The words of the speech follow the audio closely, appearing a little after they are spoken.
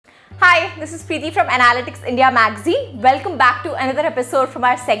Hi, this is Preeti from Analytics India magazine. Welcome back to another episode from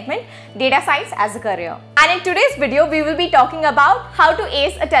our segment Data Science as a Career. And in today's video, we will be talking about how to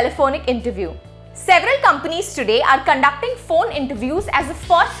ace a telephonic interview. Several companies today are conducting phone interviews as a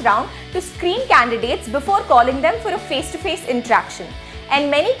first round to screen candidates before calling them for a face-to-face interaction. And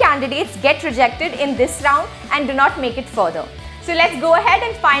many candidates get rejected in this round and do not make it further. So let's go ahead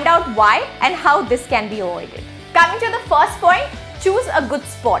and find out why and how this can be avoided. Coming to the first point, choose a good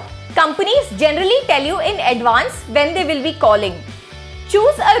spot. Companies generally tell you in advance when they will be calling.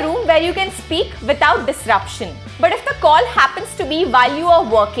 Choose a room where you can speak without disruption. But if the call happens to be while you are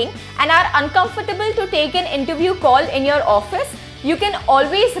working and are uncomfortable to take an interview call in your office, you can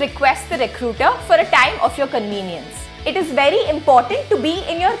always request the recruiter for a time of your convenience. It is very important to be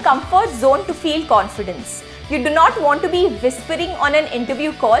in your comfort zone to feel confidence. You do not want to be whispering on an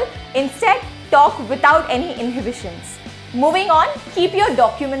interview call. Instead, talk without any inhibitions. Moving on, keep your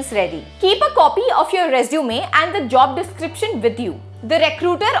documents ready. Keep a copy of your resume and the job description with you. The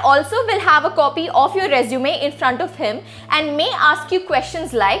recruiter also will have a copy of your resume in front of him and may ask you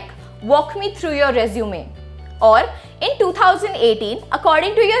questions like, walk me through your resume. Or, in 2018,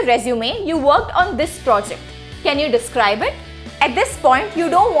 according to your resume, you worked on this project. Can you describe it? At this point, you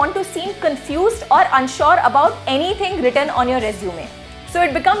don't want to seem confused or unsure about anything written on your resume. So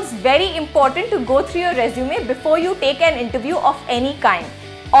it becomes very important to go through your resume before you take an interview of any kind.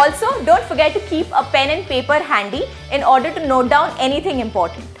 Also, don't forget to keep a pen and paper handy in order to note down anything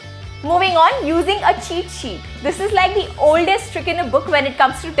important. Moving on, using a cheat sheet. This is like the oldest trick in a book when it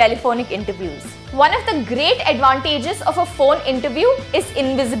comes to telephonic interviews. One of the great advantages of a phone interview is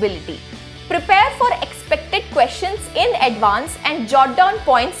invisibility. Prepare for expected questions in advance and jot down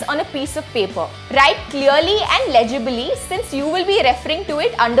points on a piece of paper. Write clearly and legibly since you will be referring to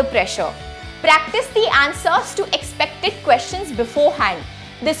it under pressure. Practice the answers to expected questions beforehand.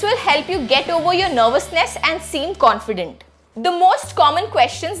 This will help you get over your nervousness and seem confident. The most common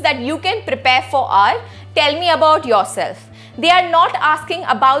questions that you can prepare for are, tell me about yourself. They are not asking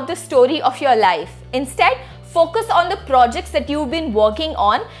about the story of your life. Instead, focus on the projects that you've been working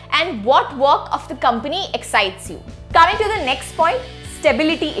on and what work of the company excites you. Coming to the next point,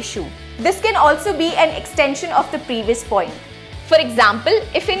 stability issue. This can also be an extension of the previous point. For example,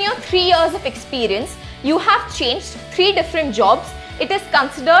 if in your 3 years of experience, you have changed 3 different jobs, it is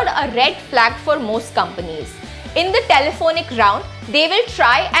considered a red flag for most companies. In the telephonic round, they will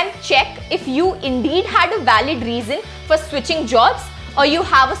try and check if you indeed had a valid reason for switching jobs or you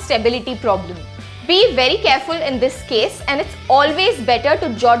have a stability problem. Be very careful in this case, and it's always better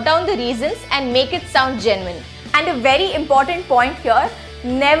to jot down the reasons and make it sound genuine. And a very important point here,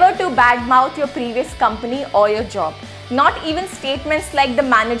 never to badmouth your previous company or your job. Not even statements like the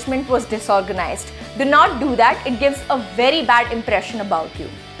management was disorganized. Do not do that, it gives a very bad impression about you.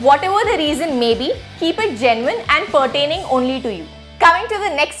 Whatever the reason may be, keep it genuine and pertaining only to you. Coming to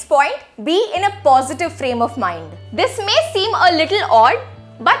the next point, be in a positive frame of mind. This may seem a little odd,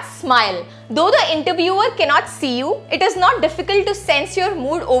 but smile. Though the interviewer cannot see you, it is not difficult to sense your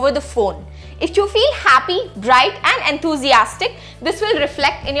mood over the phone. If you feel happy, bright and enthusiastic, this will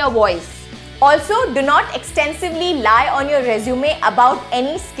reflect in your voice. Also, do not extensively lie on your resume about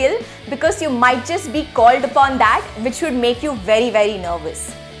any skill because you might just be called upon that, which would make you very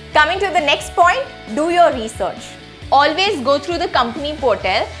nervous. Coming to the next point, do your research. Always go through the company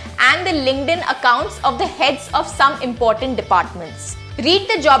portal and the LinkedIn accounts of the heads of some important departments. Read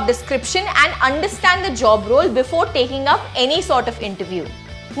the job description and understand the job role before taking up any sort of interview.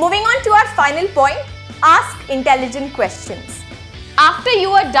 Moving on to our final point, ask intelligent questions. After you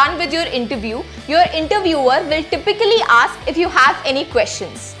are done with your interview, your interviewer will typically ask if you have any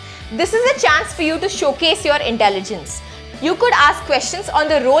questions. This is a chance for you to showcase your intelligence. You could ask questions on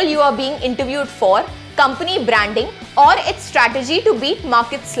the role you are being interviewed for, company branding, or its strategy to beat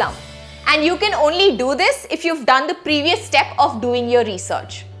market slump. And you can only do this if you've done the previous step of doing your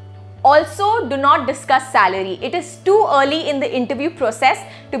research. Also, do not discuss salary. It is too early in the interview process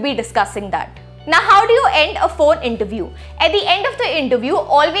to be discussing that. Now, how do you end a phone interview? At the end of the interview,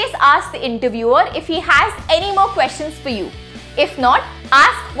 always ask the interviewer if he has any more questions for you. If not,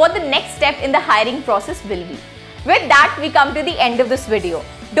 ask what the next step in the hiring process will be. With that, we come to the end of this video.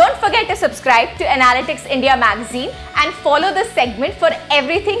 Don't forget to subscribe to Analytics India magazine and follow this segment for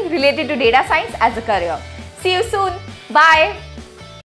everything related to data science as a career. See you soon. Bye.